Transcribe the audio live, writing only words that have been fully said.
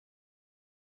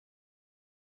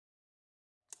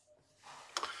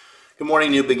Good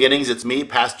morning, New Beginnings. It's me,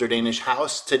 Pastor Danish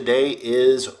House. Today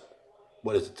is,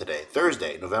 what is it today?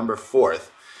 Thursday, November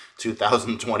 4th,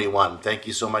 2021. Thank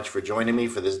you so much for joining me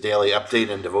for this daily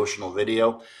update and devotional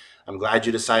video. I'm glad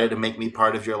you decided to make me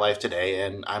part of your life today,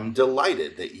 and I'm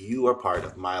delighted that you are part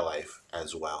of my life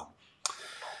as well.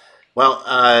 Well,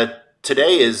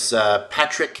 today is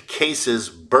Patrick Case's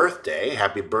birthday.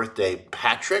 Happy birthday,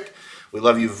 Patrick. We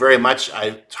love you very much.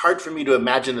 It's hard for me to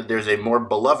imagine that there's a more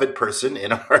beloved person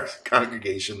in our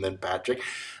congregation than Patrick.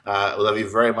 We love you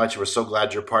very much. We're so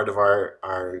glad you're part of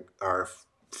our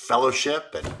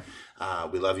fellowship, and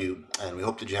we love you, and we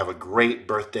hope that you have a great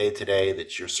birthday today,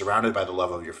 that you're surrounded by the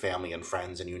love of your family and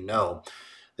friends, and you know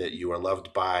that you are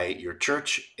loved by your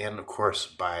church and, of course,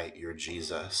 by your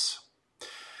Jesus.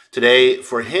 Today,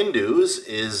 for Hindus,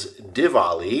 is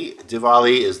Diwali.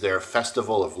 Diwali is their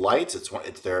festival of lights. It's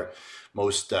their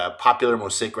most popular,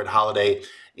 most sacred holiday,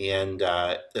 and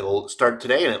it'll start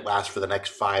today and it lasts for the next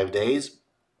 5 days.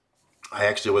 I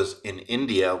actually was in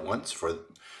India once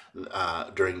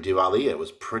during Diwali. It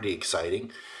was pretty exciting,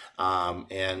 so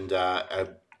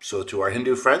to our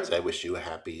Hindu friends, I wish you a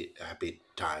happy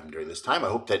time during this time. I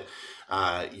hope that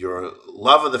your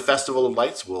love of the Festival of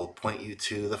Lights will point you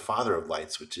to the Father of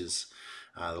Lights, which is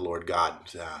the Lord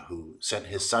God, who sent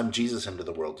his son Jesus into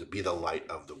the world to be the light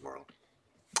of the world.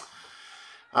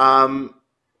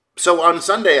 So on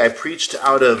Sunday, I preached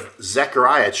out of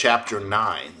Zechariah chapter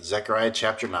 9. Zechariah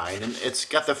chapter 9, and it's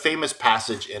got the famous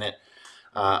passage in it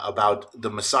about the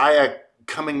Messiah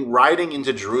riding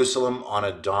into Jerusalem on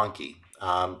a donkey.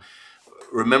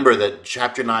 Remember that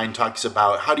chapter 9 talks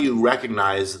about how do you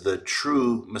recognize the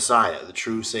true Messiah, the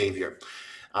true Savior.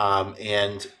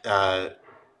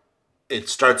 It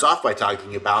starts off by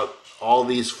talking about all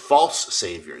these false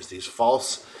saviors, these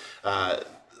false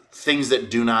things that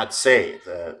do not save.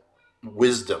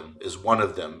 Wisdom is one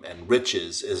of them, and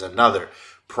riches is another.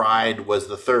 Pride was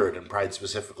the third, and pride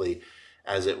specifically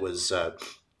as it was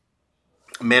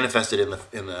manifested in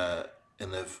the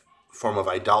form of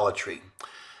idolatry.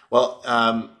 Well,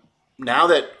 now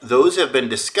that those have been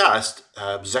discussed,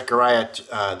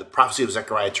 the prophecy of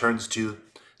Zechariah turns to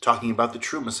talking about the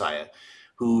true Messiah,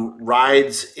 who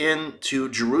rides into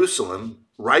Jerusalem,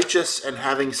 righteous and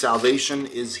having salvation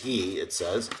is he, it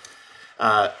says,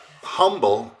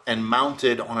 humble and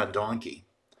mounted on a donkey.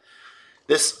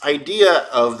 This idea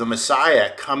of the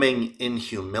Messiah coming in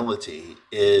humility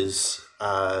was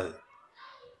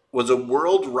a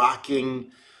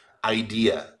world-rocking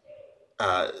idea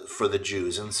for the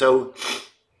Jews. And so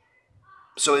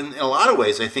in a lot of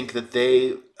ways, I think that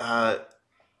they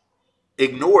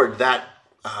ignored that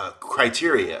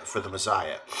criteria for the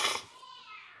Messiah.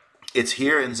 It's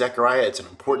here in Zechariah. It's an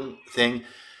important thing.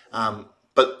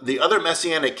 But the other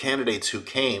messianic candidates who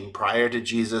came prior to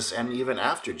Jesus and even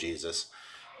after Jesus,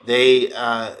 they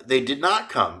did not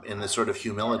come in the sort of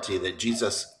humility that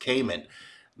Jesus came in.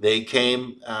 They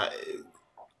came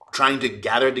trying to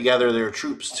gather together their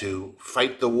troops to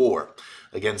fight the war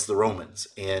against the Romans.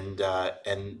 And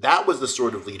that was the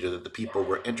sort of leader that the people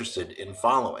were interested in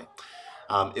following.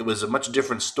 It was a much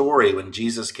different story when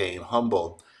Jesus came,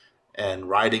 humble and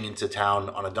riding into town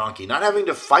on a donkey, not having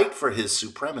to fight for his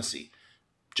supremacy,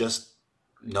 just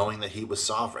knowing that he was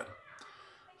sovereign.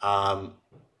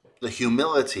 The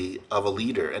humility of a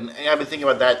leader. And I've been thinking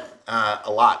about that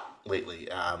a lot lately.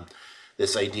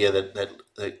 This idea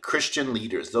that Christian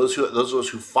leaders, those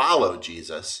who follow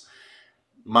Jesus,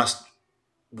 must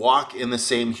walk in the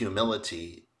same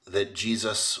humility that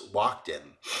Jesus walked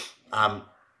in. I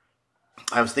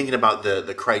was thinking about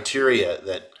the criteria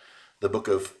that the book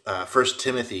of 1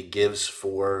 Timothy gives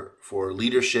for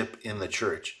leadership in the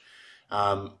church.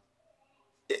 And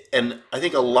I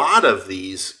think a lot of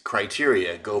these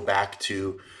criteria go back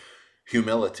to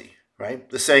humility, right?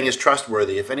 The saying is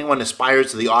trustworthy. If anyone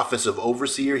aspires to the office of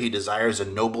overseer, he desires a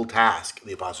noble task,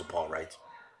 the Apostle Paul writes.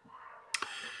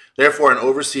 Therefore, an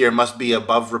overseer must be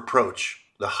above reproach,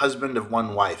 the husband of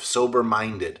one wife,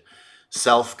 sober-minded,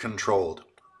 self-controlled,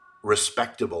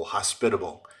 respectable,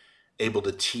 hospitable, able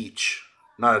to teach,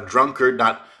 not a drunkard,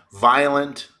 not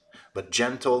violent, but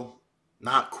gentle,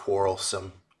 not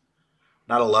quarrelsome,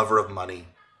 not a lover of money.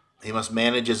 He must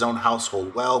manage his own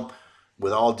household well,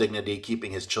 with all dignity,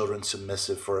 keeping his children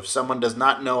submissive. For if someone does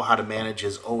not know how to manage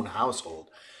his own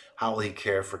household, how will he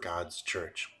care for God's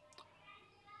church?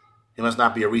 He must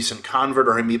not be a recent convert,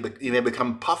 or he may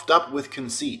become puffed up with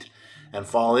conceit and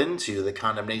fall into the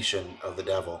condemnation of the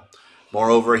devil.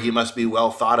 Moreover, he must be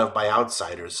well thought of by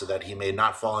outsiders, so that he may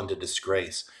not fall into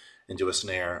disgrace, into a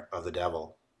snare of the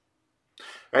devil.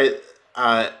 Right?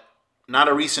 Not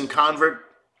a recent convert,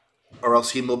 or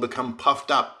else he will become puffed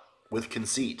up with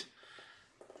conceit.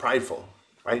 prideful,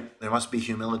 right? There must be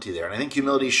humility there. And I think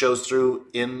humility shows through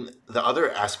in the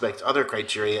other aspects, other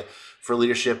criteria for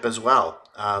leadership as well.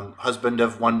 Husband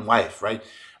of one wife, right?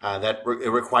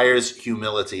 It requires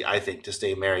humility, I think, to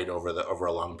stay married over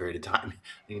a long period of time.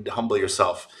 You need to humble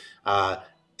yourself.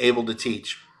 Able to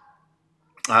teach.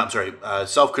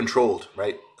 Self-controlled,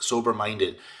 right?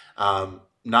 Sober-minded,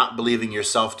 not believing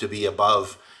yourself to be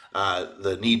above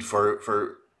the need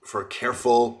for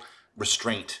careful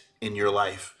restraint in your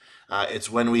life.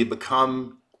 It's when we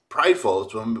become prideful.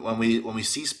 It's when we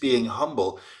cease being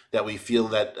humble that we feel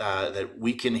that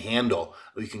we can handle,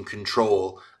 we can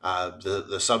control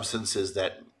the substances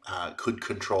that could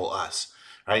control us.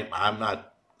 Right? I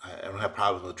don't have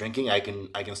problems with drinking. I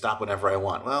can stop whenever I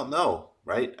want. Well, no,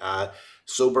 right?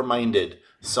 Sober-minded,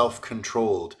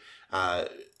 self-controlled,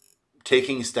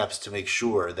 taking steps to make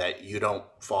sure that you don't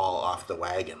fall off the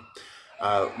wagon.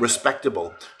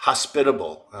 Respectable,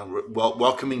 hospitable,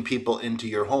 welcoming people into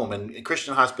your home. And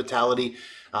Christian hospitality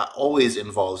always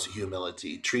involves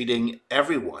humility, treating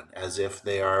everyone as if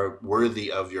they are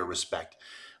worthy of your respect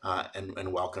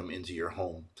and welcome into your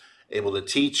home. Able to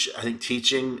teach. I think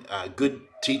good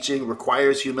teaching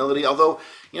requires humility, although,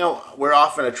 we're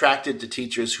often attracted to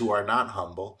teachers who are not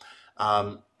humble.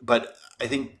 But I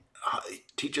think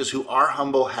teachers who are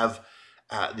humble have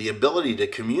the ability to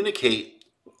communicate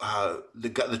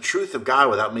the truth of God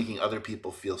without making other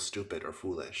people feel stupid or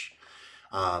foolish.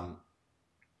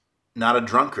 Not a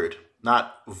drunkard,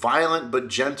 not violent but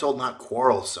gentle, not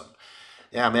quarrelsome.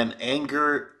 Yeah, man,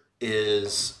 anger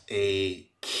is a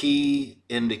key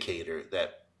indicator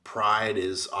that pride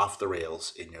is off the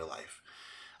rails in your life.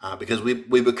 Because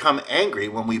we become angry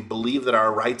when we believe that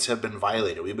our rights have been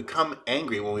violated. We become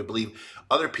angry when we believe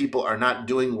other people are not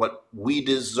doing what we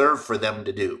deserve for them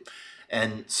to do.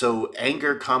 And so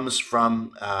anger comes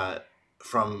from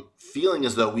feeling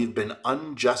as though we've been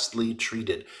unjustly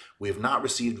treated. We have not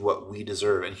received what we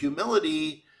deserve. And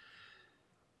humility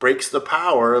breaks the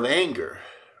power of anger.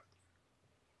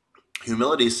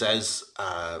 Humility says,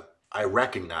 I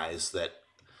recognize that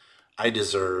I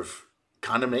deserve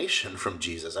condemnation from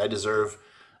Jesus. I deserve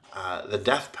the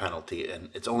death penalty, and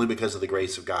it's only because of the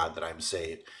grace of God that I'm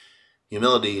saved.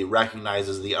 Humility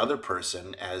recognizes the other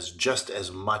person as just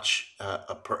as much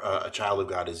a child of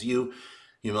God as you.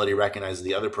 Humility recognizes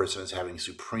the other person as having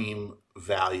supreme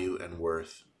value and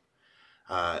worth.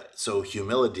 So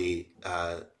humility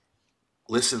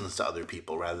listens to other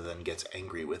people rather than gets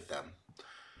angry with them.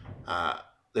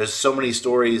 There's so many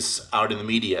stories out in the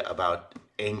media about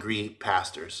angry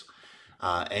pastors,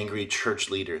 angry church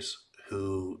leaders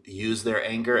who use their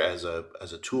anger as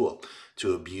a tool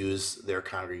to abuse their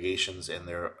congregations and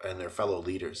their fellow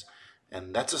leaders,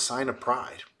 and that's a sign of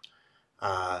pride.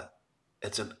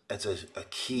 It's a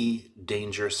key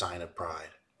danger sign of pride.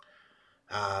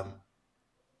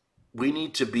 We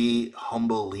need to be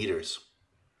humble leaders.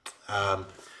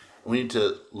 We need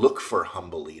to look for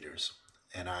humble leaders.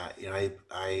 And I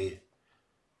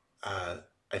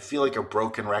feel like a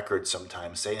broken record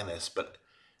sometimes saying this, but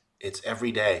it's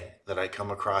every day that I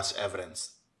come across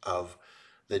evidence of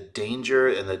the danger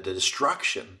and the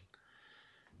destruction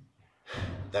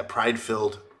that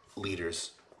pride-filled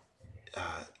leaders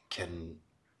can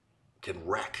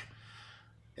wreck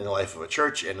in the life of a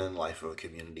church and in the life of a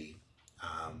community.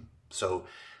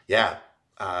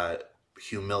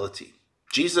 Humility.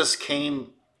 Jesus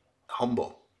came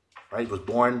humble, right? He was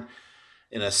born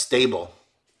in a stable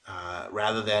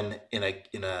rather than in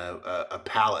a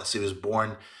palace. He was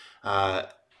born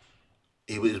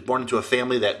into a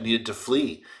family that needed to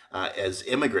flee as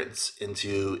immigrants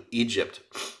into Egypt.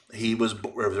 He was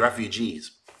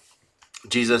refugees.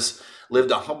 Jesus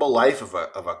lived a humble life of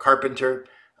a carpenter,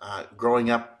 growing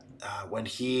up when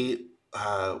he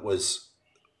was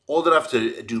old enough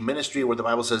to do ministry, where the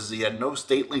Bible says he had no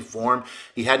stately form,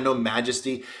 he had no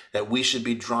majesty that we should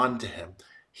be drawn to him.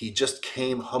 He just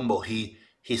came humble. He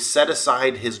set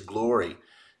aside his glory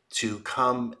to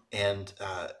come and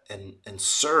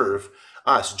serve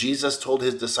us. Jesus told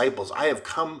his disciples, I have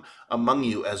come among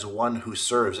you as one who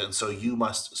serves, and so you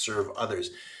must serve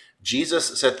others.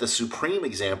 Jesus set the supreme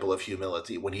example of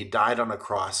humility when he died on a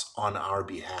cross on our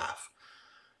behalf,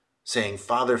 saying,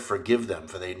 Father, forgive them,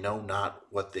 for they know not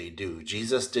what they do.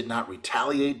 Jesus did not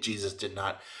retaliate. Jesus did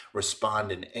not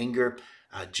respond in anger.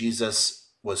 Jesus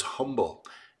was humble,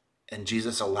 and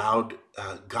Jesus allowed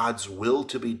God's will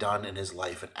to be done in his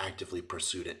life and actively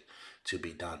pursued it to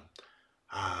be done.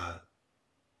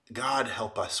 God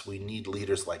help us. We need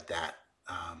leaders like that.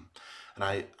 And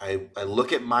I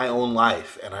look at my own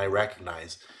life and I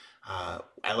recognize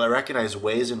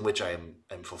ways in which I'm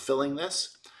fulfilling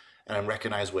this, and I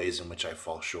recognize ways in which I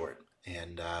fall short.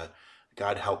 And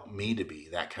God, help me to be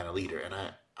that kind of leader. And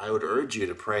I would urge you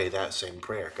to pray that same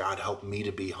prayer. God, help me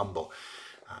to be humble,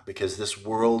 because this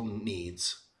world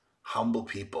needs humble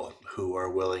people who are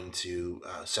willing to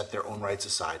set their own rights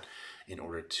aside in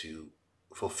order to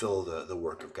fulfill the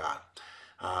work of God.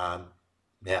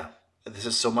 Yeah, this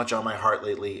is so much on my heart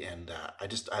lately, and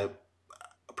I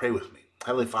pray with me.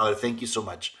 Heavenly Father, thank you so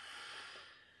much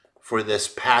for this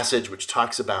passage which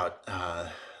talks about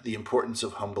the importance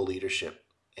of humble leadership,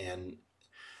 and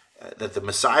that the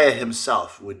Messiah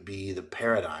himself would be the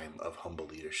paradigm of humble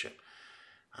leadership.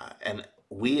 And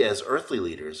we as earthly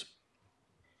leaders,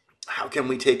 how can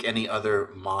we take any other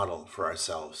model for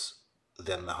ourselves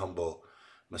than the humble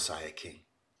Messiah King?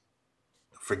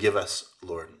 Forgive us,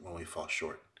 Lord, when we fall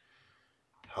short.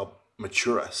 Help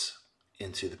mature us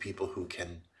into the people who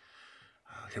can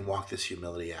walk this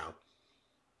humility out.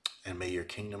 And may your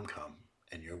kingdom come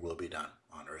and your will be done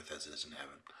on earth as it is in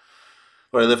heaven.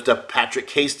 Lord, I lift up Patrick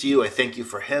Case to you. I thank you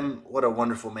for him. What a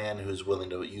wonderful man who's willing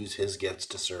to use his gifts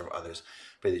to serve others.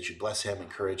 Pray that you bless him,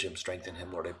 encourage him, strengthen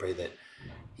him. Lord, I pray that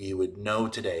he would know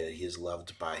today that he is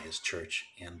loved by his church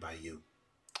and by you.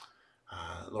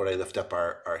 Lord, I lift up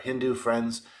our Hindu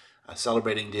friends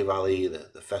celebrating Diwali,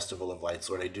 the Festival of Lights.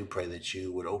 Lord, I do pray that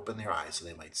you would open their eyes so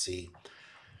they might see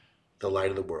the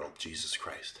light of the world, Jesus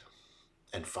Christ,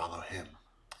 and follow him.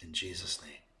 In Jesus'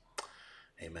 name,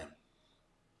 amen.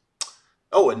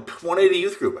 Oh, and 180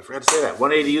 Youth Group. I forgot to say that.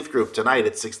 180 Youth Group tonight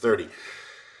at 6:30.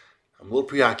 I'm a little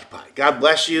preoccupied. God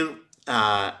bless you.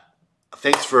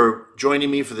 Thanks for joining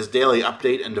me for this daily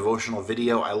update and devotional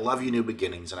video. I love you, New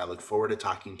Beginnings, and I look forward to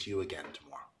talking to you again tomorrow.